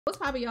What's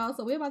poppin', y'all?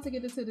 So we're about to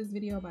get into this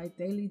video by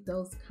Daily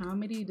Dose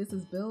Comedy. This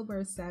is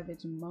BURR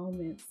Savage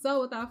Moments.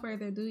 So without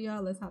further ado,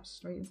 y'all, let's hop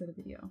straight into the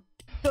video.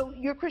 So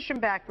your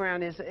Christian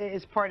background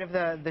is part of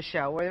the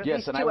show. Or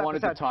yes, and I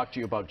wanted to talk to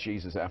you about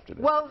Jesus after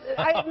this. Well,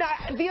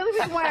 the only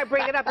reason why I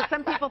bring it up is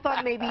some people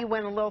thought maybe you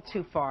went a little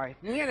too far.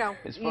 You know.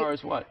 As far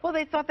as what? Well,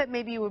 they thought that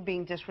maybe you were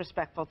being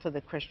disrespectful to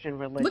the Christian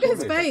religion. Look at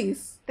his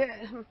face.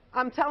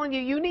 I'm telling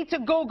you, you need to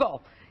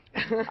Google.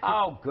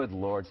 Oh, good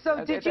Lord.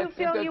 So did you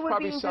feel you were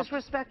being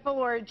disrespectful,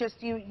 or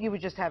just you were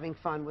just having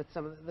fun with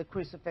some of the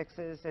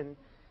crucifixes and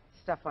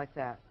stuff like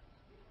that?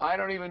 I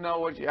don't even know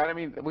what I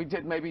mean, we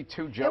did maybe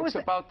 2 jokes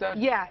about that?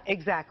 Yeah,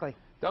 exactly.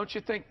 Don't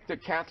you think the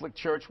Catholic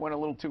Church went a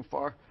little too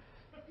far?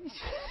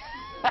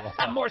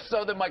 More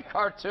so than my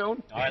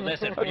cartoon. All right,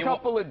 listen. A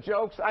couple of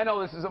jokes. I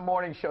know this is a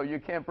morning show. You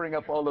can't bring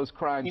up all those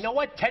crimes. You know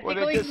what?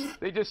 Technically,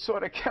 they just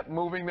sort of kept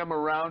moving them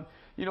around.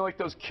 You know, like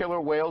those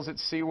killer whales at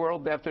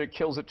SeaWorld? After it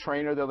kills a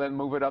trainer, they'll then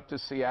move it up to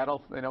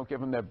Seattle. They don't give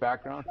them their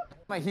background.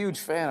 I'm a huge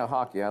fan of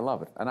hockey. I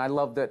love it. And I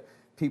love that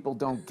people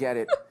don't get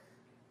it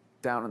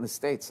down in the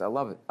States. I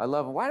love it. I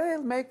love it. Why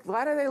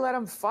do they let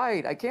them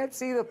fight? I can't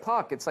see the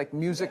puck. It's like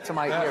music to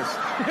my ears.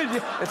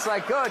 It's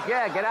like, good,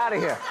 yeah, get out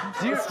of here.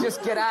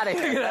 Just get out of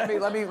here.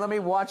 Let me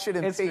watch it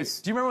in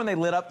peace. Do you remember when they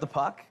lit up the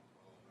puck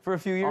for a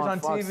few years on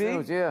Fox TV?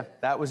 News, yeah.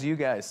 That was you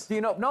guys. Do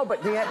you know? No,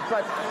 but the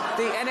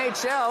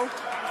NHL.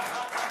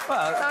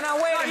 Well, no,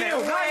 wait a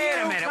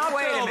minute.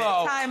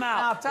 Time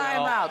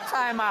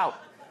out.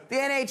 The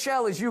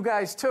NHL is you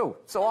guys too.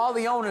 So all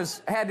the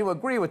owners had to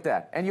agree with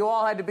that, and you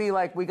all had to be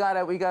like, we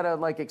gotta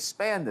like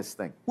expand this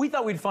thing. We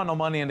thought we'd funnel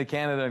money into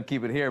Canada and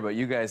keep it here, but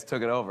you guys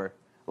took it over,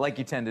 like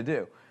you tend to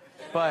do.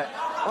 But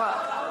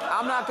well,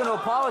 I'm not going to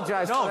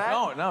apologize for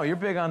that. No, you're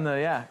big on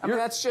the I mean,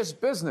 that's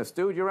just business,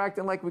 dude. You're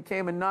acting like we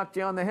came and knocked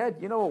you on the head.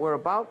 You know what we're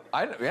about?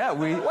 Wait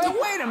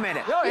a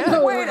minute. Oh,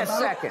 yeah. Wait a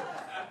second.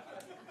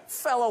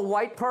 Fellow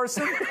white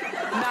person,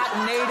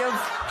 not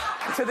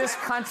native to this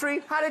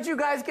country. How did you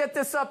guys get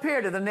this up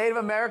here? Did the Native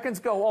Americans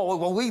go, oh,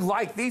 well, we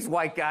like these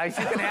white guys.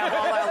 You can have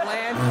all that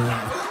land.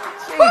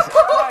 Jesus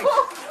Christ.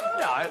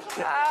 No,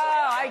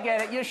 I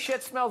get it. Your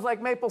shit smells like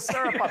maple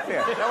syrup up here.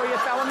 Is that what you're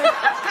telling me?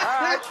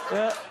 All right.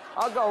 Yeah,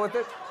 I'll go with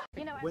it.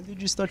 When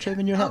did you start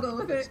shaving your head? I'll go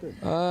with it.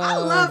 I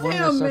love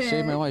him,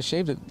 man. I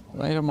shaved it.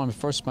 I had my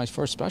first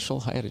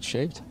special. I had it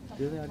shaved.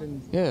 Really? I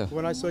didn't. Yeah.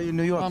 When I saw you in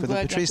New York I'm for the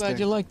Patrice glad thing.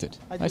 you liked it.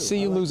 I see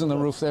you losing the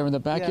roof there in the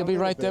back. Yeah, You'll be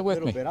right there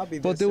with me.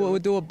 We'll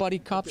do a buddy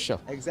cop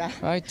show.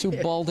 Exactly. Right? 2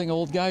 balding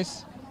old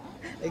guys.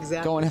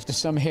 Exactly. Going after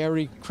some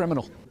hairy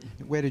criminal.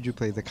 Where did you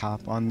play the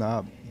cop on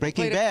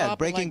Breaking Bad?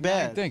 Breaking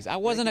Bad. Things. I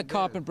wasn't a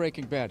cop in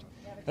Breaking Bad.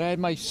 I had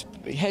my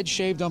head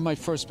shaved on my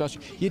first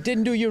special. You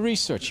didn't do your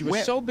research. You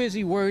were so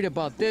busy worried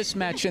about this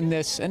matching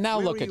this, and now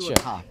look at you.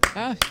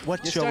 Huh?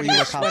 What show were you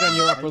a cop? Sweat on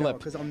your upper lip.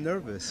 Because I'm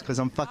nervous, because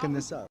I'm fucking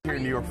this up. Here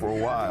in New York for a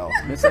while.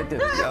 Yes, I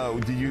did.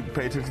 Did you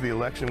pay attention to the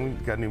election?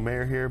 We got a new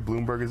mayor here.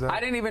 Bloomberg is up.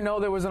 I didn't even know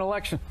there was an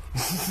election.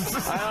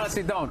 I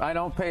honestly don't. I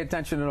don't pay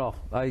attention at all.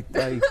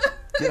 You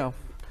know.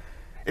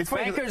 It's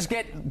funny. Bankers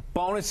get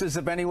bonuses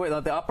of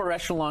anywhere. The upper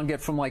echelon get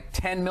from like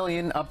 10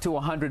 million up to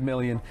 100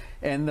 million,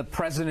 and the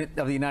president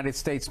of the United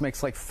States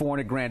makes like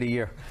 400 grand a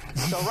year.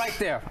 So right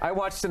there, I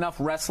watched enough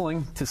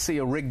wrestling to see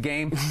a rigged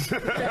game,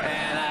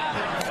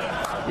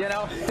 and you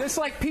know, there's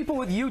like people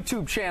with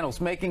YouTube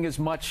channels making as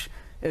much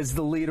as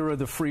the leader of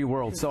the free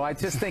world. So I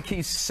just think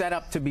he's set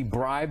up to be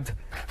bribed,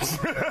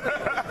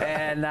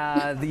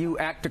 and you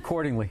act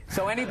accordingly.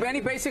 So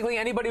basically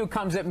anybody who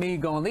comes at me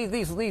going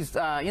these you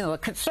know, the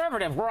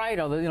conservative right,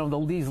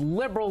 or these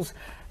liberals,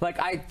 like,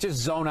 I just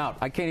zone out.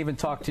 I can't even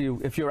talk to you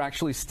if you're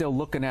actually still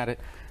looking at it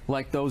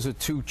like those are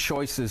 2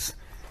 choices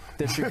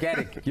that you're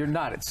getting. You're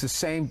not. It's the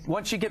same.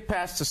 Once you get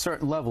past a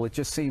certain level, it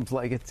just seems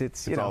like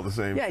it's you know, all the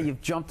same. Yeah, you've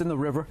jumped in the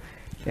river,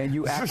 and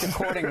you act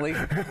accordingly,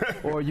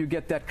 or you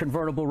get that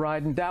convertible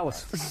ride in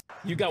Dallas.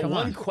 You got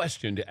one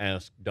question to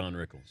ask Don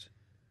Rickles.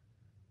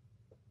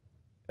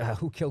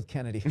 Who killed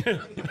Kennedy?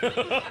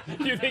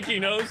 You think he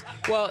knows?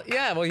 Well,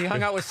 yeah. Well, he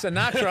hung out with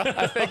Sinatra.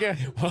 I figure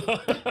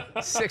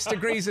 6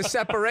 degrees of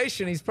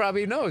separation. He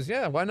probably knows.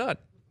 Yeah, why not?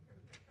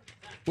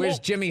 Where's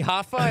Jimmy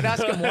Hoffa? I'd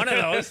ask him one of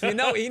those.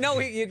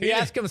 You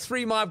ask him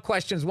 3 mob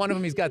questions. One of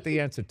them he's got the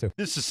answer to.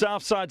 This is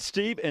Southside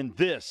Steve, and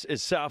this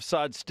is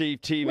Southside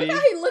Steve TV.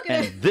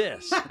 And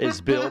this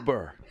is Bill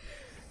Burr.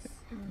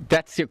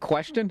 That's your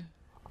question?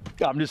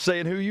 I'm just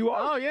saying who you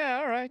are. Oh, yeah,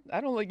 all right.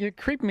 I don't like you.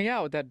 Creep me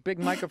out with that big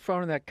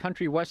microphone and that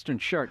country western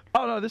shirt.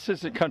 Oh, no, this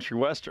isn't country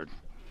western.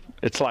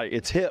 It's like,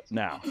 it's hip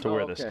now to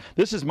wear this.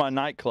 This is my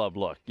nightclub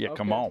look. Yeah,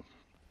 come on.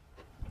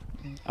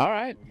 All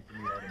right.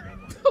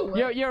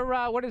 You're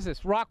what is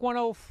this? Rock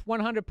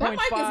 100.5. That mic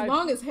is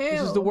long as hell.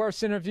 This is the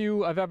worst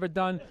interview I've ever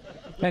done.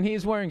 And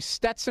he's wearing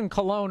Stetson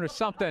cologne or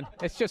something.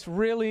 It's just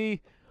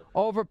really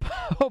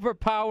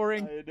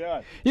overpowering. How you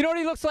doing? You know what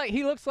he looks like?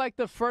 He looks like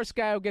the first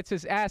guy who gets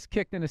his ass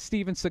kicked in a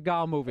Steven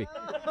Seagal movie.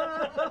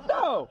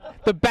 No.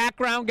 The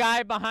background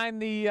guy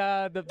behind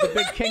the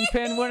big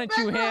kingpin. Why don't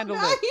you handle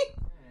it?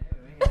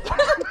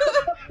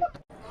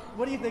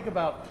 What do you think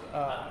about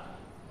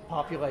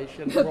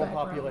population, the world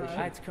population.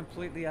 It's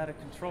completely out of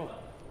control.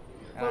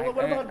 Well,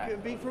 what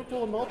about be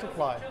fruitful and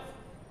multiply?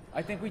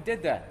 I think we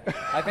did that.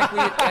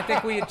 I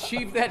think we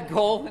achieved that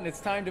goal, and it's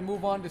time to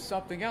move on to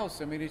something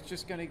else. I mean, it's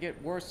just going to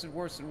get worse and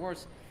worse and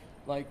worse.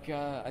 Like,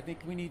 I think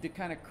we need to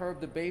kind of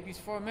curb the babies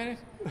for a minute,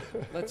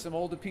 let some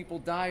older people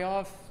die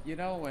off, you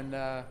know, and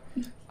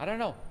I don't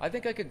know. I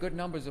think like a good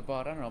number's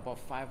about, I don't know, about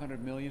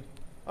 500 million.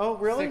 Oh,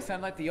 really?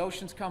 600, let the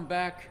oceans come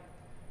back.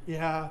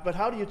 Yeah, but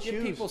how do you choose?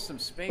 Give people some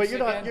space. But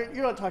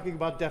you're not talking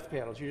about death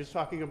panels. You're just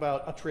talking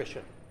about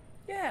attrition.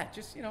 Yeah,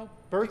 just, you know.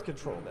 Birth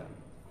control then.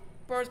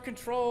 Birth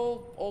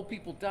control, old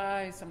people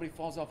die, somebody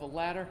falls off a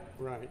ladder.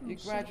 Right. You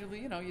gradually,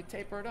 you know, you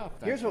taper it up.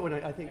 Here's what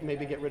I think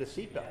maybe get rid of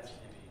seatbelts.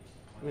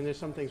 I mean, there's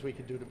some things we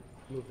could do to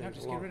move things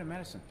just along. Get rid of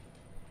medicine.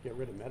 Get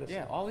rid of medicine.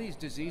 Yeah, all these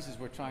diseases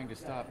we're trying to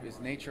stop is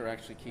nature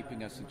actually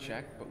keeping us in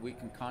check, but we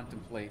can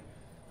contemplate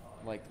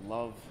like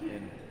love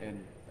and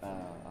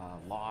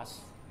loss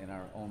and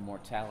our own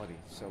mortality.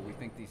 So we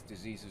think these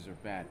diseases are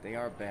bad. They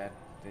are bad,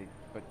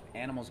 but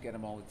animals get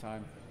them all the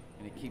time,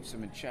 and it keeps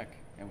them in check.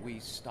 And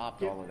we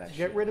stopped all of that shit.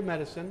 Get rid of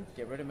medicine.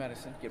 Get rid of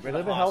medicine. Get rid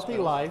of Live a healthy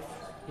life.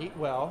 Eat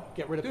well.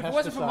 Get rid of pesticides. If it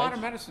wasn't for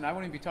modern medicine, I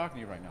wouldn't even be talking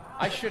to you right now.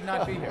 I should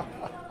not be here.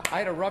 I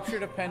had a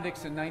ruptured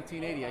appendix in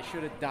 1980. I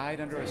should have died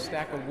under a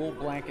stack of wool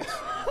blankets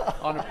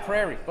on a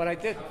prairie, but I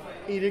didn't.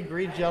 Eating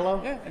green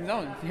Jello? Yeah, and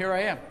no, here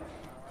I am.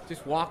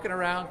 Just walking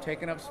around,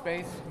 taking up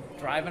space,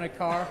 driving a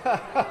car,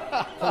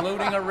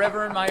 polluting a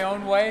river in my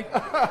own way,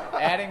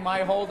 adding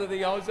my hole to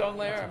the ozone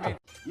layer. I mean,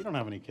 you don't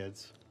have any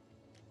kids.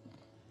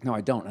 No,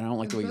 I don't. And I don't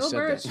like the way you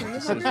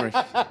said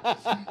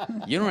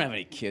that. You don't have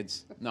any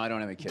kids. No, I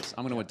don't have any kids.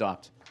 I'm going to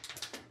adopt.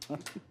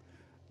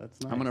 That's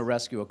nice. I'm going to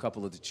rescue a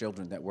couple of the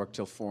children that work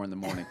till 4 in the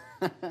morning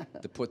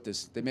to put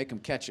this. They make them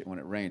catch it when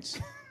it rains.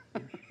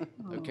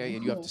 Okay?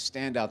 And you have to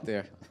stand out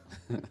there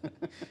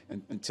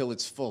until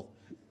it's full.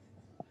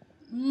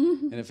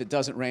 And if it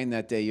doesn't rain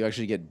that day, you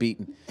actually get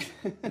beaten.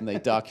 And they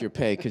dock your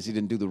pay because you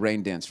didn't do the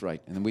rain dance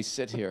right. And then we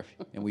sit here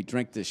and we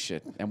drink this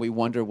shit. And we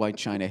wonder why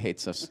China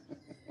hates us.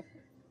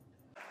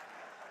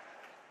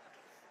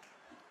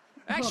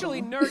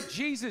 Actually, Nerd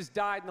Jesus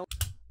died in the...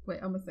 Wait,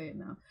 I'm gonna say it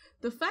now.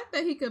 The fact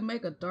that he could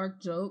make a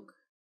dark joke,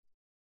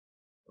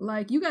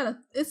 like, you gotta...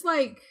 It's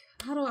like...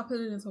 How do I put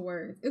it into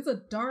words? It's a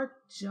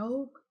dark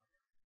joke,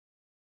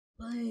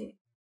 but...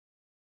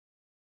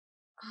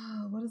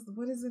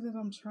 what is it that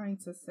I'm trying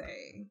to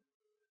say?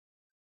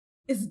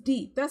 It's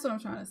deep. That's what I'm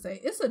trying to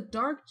say. It's a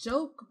dark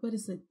joke, but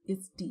it's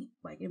deep.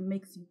 Like, it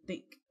makes you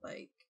think.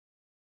 Like,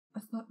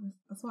 that's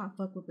why I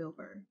fuck with Bill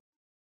Burr.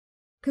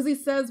 Because he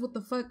says what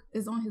the fuck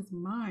is on his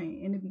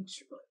mind, and it be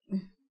true.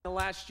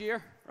 Last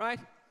year, right?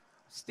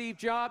 Steve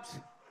Jobs.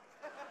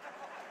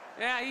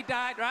 Yeah, he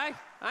died, right?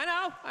 I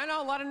know.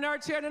 A lot of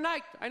nerds here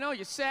tonight. I know,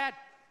 you're sad.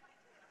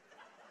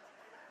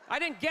 I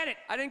didn't get it.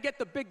 I didn't get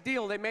the big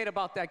deal they made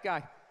about that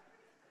guy.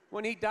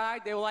 When he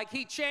died, they were like,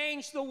 he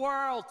changed the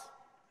world.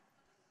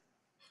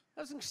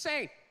 That was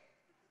insane.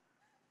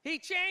 He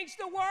changed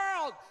the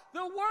world.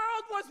 The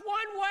world was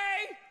one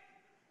way,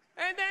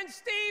 and then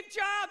Steve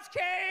Jobs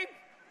came,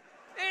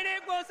 and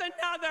it was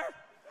another.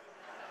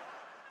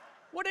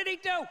 What did he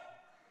do?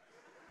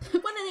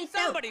 What did he do?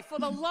 Somebody, for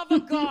the love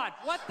of God,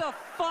 what the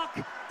fuck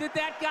did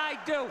that guy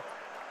do?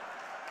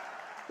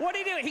 What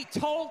did he do? He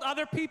told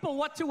other people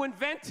what to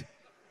invent?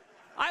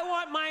 I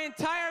want my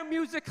entire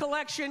music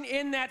collection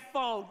in that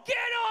phone. Get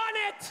on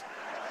it!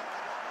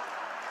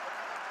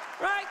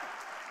 Right?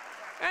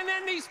 And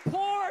then these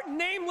poor,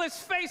 nameless,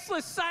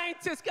 faceless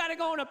scientists got to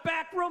go in a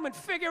back room and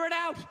figure it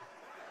out.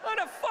 How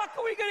the fuck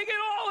are we going to get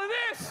all of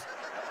this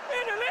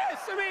into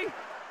this? I mean,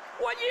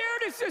 what year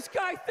does this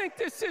guy think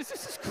this is?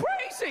 This is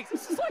crazy.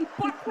 This is like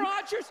Buck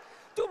Rogers.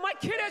 Dude, my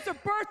kid has a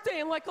birthday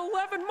in like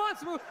 11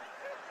 months.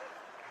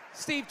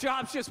 Steve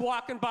Jobs just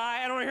walking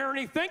by. I don't hear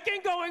any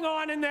thinking going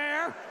on in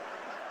there.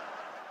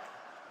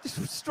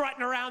 Just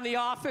strutting around the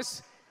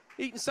office,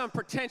 eating some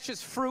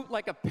pretentious fruit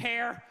like a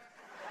pear,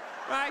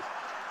 right?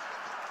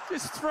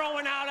 Just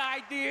throwing out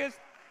ideas.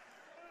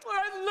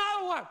 There's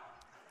another one.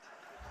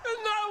 There's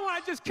another one I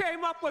just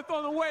came up with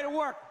on the way to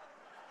work.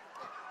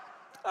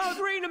 I was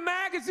reading a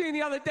magazine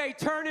the other day,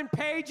 turning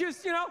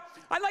pages, you know?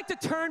 I like to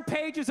turn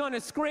pages on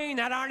a screen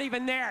that aren't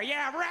even there.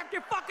 Yeah, wrap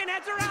your fucking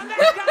heads around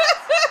that, guys.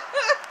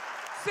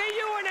 See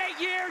you in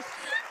 8 years.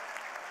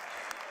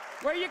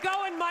 Where you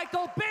going,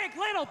 Michael? Big,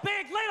 little,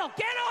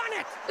 get on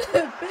it!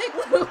 Big,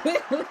 little.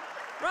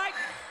 Right?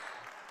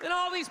 And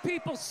all these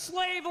people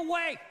slave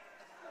away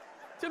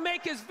to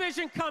make his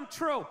vision come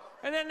true.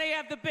 And then they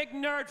have the big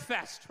nerd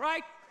fest,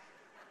 right?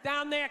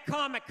 Down there,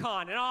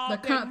 Comic-Con, and all the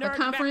nerd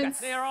conference.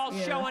 Mecca. They're all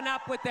showing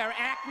up with their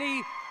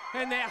acne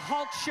and their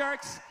Hulk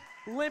shirts,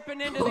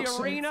 limping into the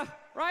arena,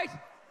 right?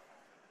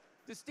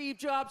 Does Steve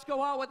Jobs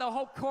go out with a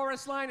whole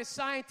chorus line of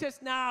scientists?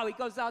 No, he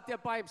goes out there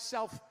by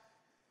himself.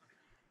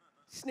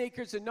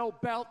 Sneakers and no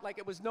belt, like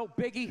it was no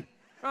biggie,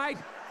 right?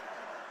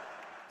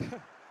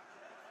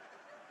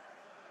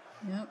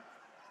 Yep.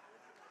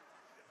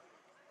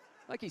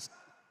 Like he's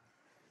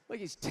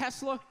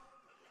Tesla.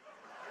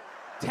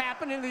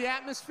 tapping into the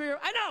atmosphere.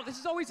 I know, this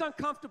is always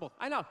uncomfortable.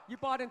 I know, you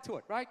bought into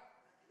it, right?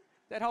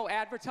 That whole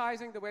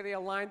advertising, the way they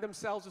aligned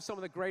themselves with some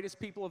of the greatest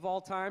people of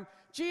all time.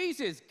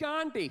 Jesus,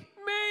 Gandhi,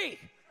 me.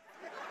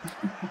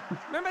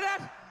 Remember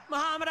that?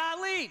 Muhammad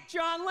Ali,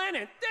 John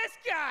Lennon, this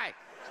guy.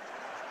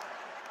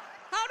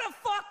 How the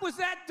fuck was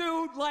that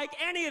dude like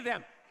any of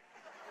them?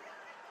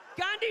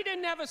 Gandhi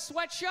didn't have a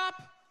sweatshop.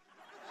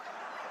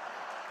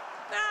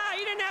 Nah,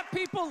 he didn't have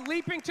people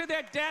leaping to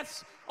their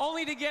deaths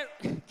only to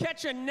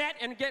catch a net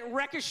and get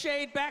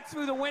ricocheted back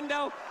through the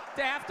window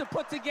to have to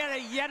put together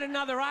yet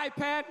another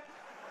iPad.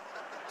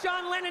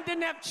 John Lennon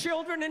didn't have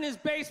children in his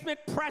basement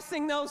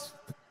pressing those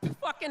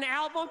fucking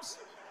albums.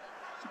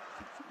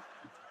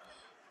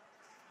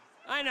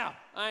 I know,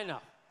 I know.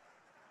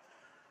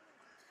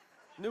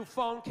 New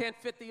phone can't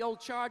fit the old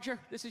charger.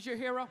 This is your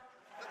hero?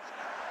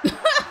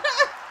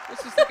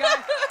 This is the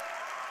guy?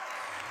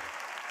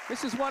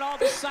 This is what all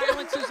the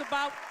silence is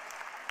about?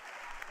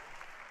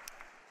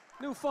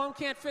 New phone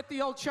can't fit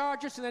the old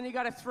charger, so then you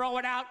gotta throw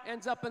it out,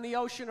 ends up in the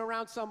ocean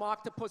around some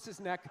octopus's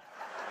neck.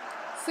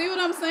 See what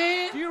I'm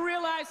saying? Do you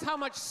realize how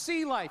much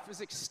sea life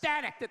is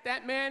ecstatic that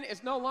that man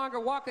is no longer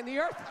walking the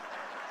earth?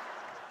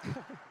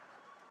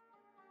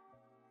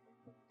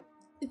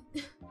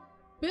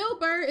 Bill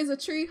Burr is a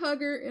tree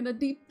hugger and a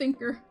deep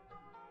thinker.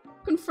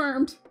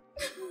 Confirmed.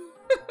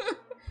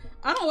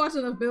 I don't watch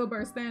enough Bill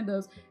Burr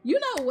stand-ups. You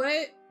know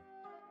what?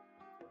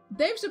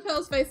 Dave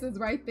Chappelle's face is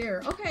right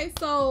there. Okay,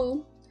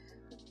 so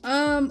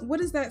what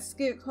is that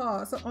skit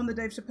called? So on the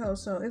Dave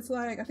Chappelle show, it's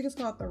like, I think it's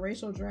called The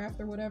Racial Draft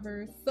or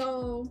whatever.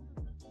 So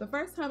the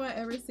first time I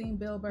ever seen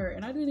Bill Burr,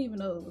 and I didn't even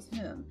know it was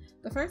him.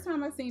 The first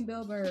time I seen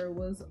Bill Burr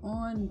was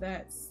on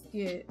that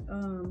skit. I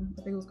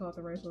think it was called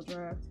The Racial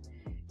Draft.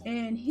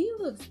 And he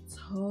looks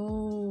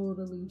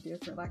totally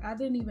different. Like, I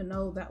didn't even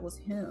know that was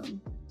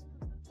him.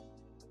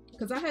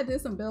 Because I had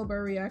did some Bill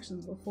Burr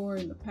reactions before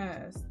in the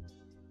past.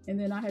 And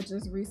then I had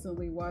just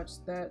recently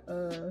watched that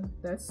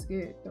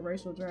skit, The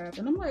Racial Draft.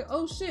 And I'm like,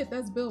 oh shit,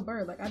 that's Bill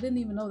Burr. Like, I didn't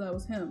even know that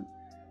was him.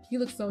 He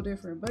looks so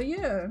different. But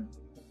yeah,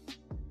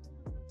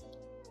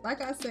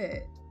 like I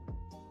said,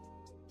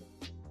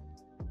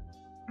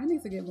 I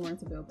need to get more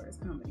into Bill Burr's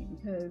comedy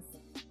because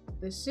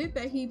the shit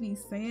that he be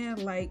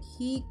saying, like,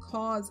 he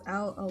calls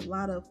out a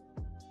lot of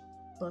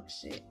fuck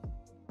shit.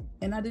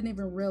 And I didn't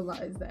even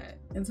realize that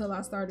until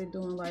I started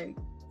doing like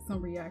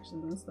some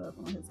reactions and stuff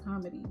on his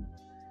comedy.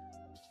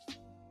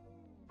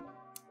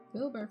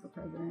 Bill Burr for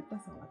president.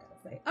 That's all I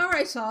gotta say. All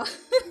right, y'all.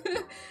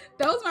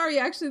 That was my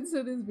reaction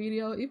to this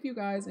video. If you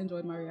guys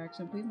enjoyed my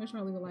reaction, please make sure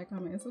to leave a like,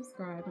 comment, and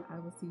subscribe. And I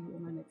will see you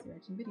in my next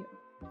reaction video.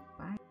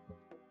 Bye.